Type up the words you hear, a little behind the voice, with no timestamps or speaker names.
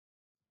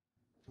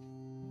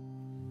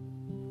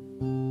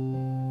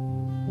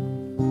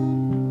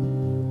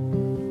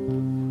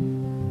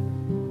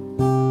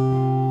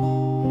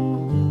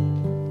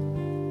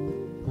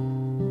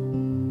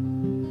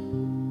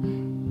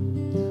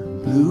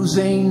Blues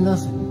ain't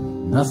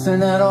nothing,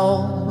 nothing at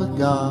all but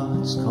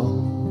God's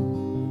call.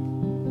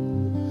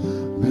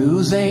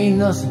 Blues ain't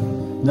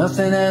nothing,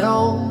 nothing at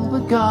all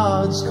but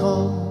God's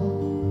call.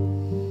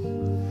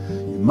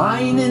 Your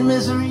mind in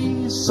misery,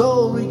 your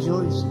soul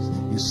rejoices,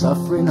 your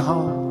suffering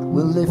heart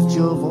will lift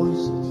your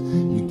voices.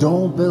 You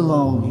don't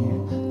belong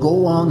here,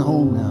 go on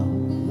home now,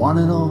 one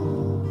and all.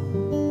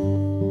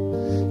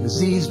 'Cause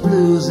these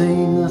blues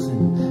ain't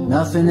nothing,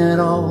 nothing at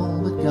all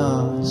but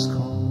God's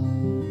call.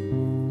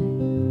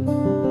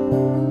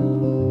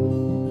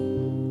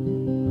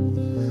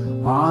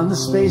 On the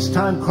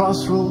space-time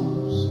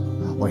crossroads,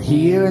 where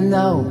here and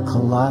now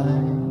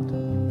collide,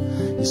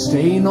 you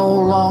stay no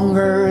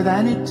longer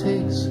than it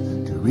takes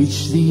to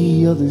reach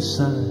the other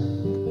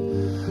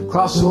side.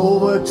 Cross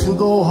over to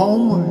go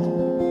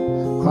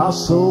homeward,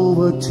 cross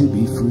over to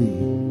be free,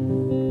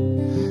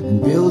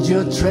 and build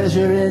your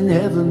treasure in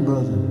heaven,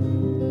 brother,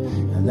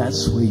 and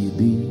that's where you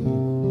be.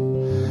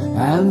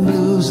 And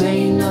blues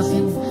ain't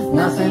nothing,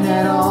 nothing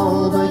at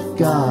all but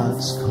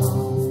God's call.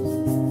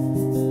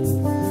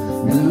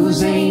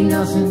 Blues ain't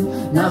nothing,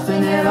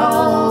 nothing at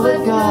all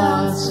but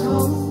God's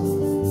call.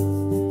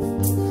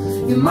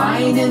 Your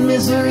mind in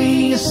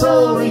misery, your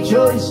soul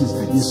rejoices,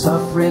 your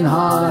suffering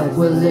heart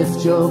will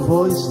lift your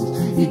voices.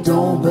 You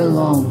don't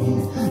belong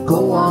here,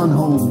 go on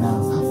home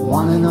now,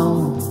 one and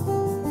all.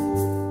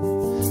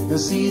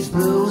 'Cause these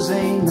blues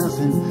ain't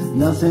nothing,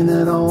 nothing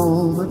at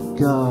all but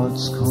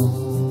God's call.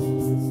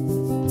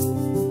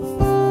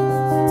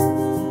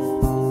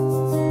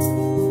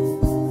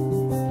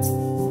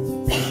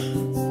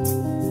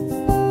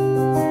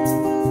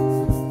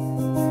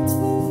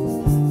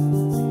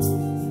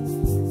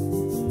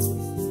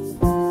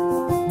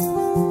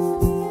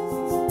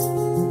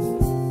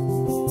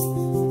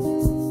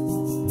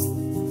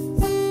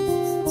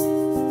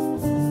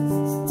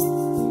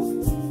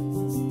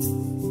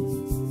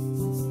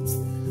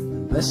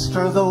 Blessed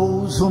are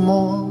those who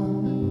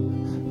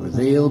mourn, for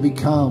they'll be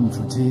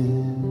comforted.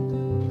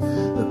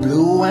 The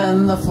blue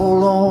and the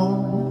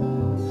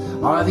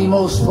forlorn are the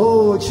most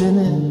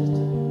fortunate.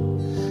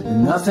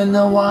 And nothing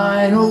to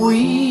whine or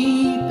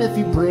weep if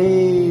you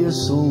pray your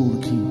soul to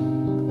keep.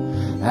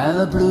 And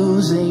the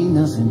blues ain't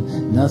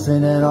nothing,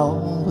 nothing at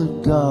all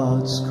but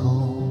God's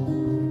call.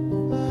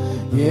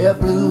 Yeah,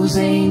 blues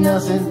ain't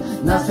nothing,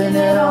 nothing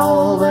at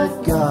all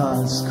but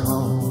God's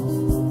call.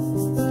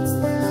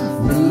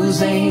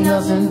 Blues ain't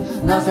nothing,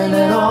 nothing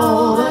at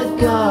all but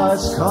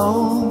God's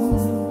call.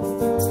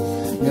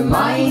 Your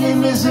mind in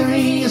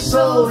misery, your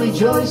soul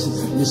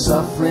rejoices, your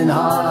suffering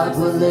heart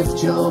will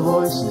lift your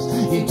voices.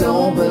 You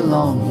don't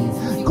belong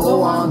here,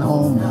 go on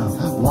home now,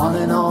 one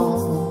and all.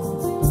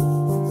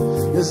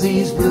 'Cause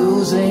these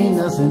blues ain't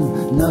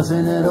nothing,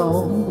 nothing at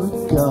all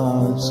but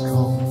God's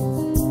call.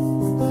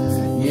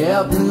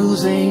 Yeah,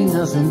 blues ain't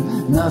nothing,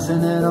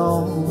 nothing at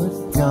all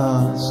but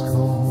God's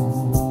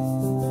call.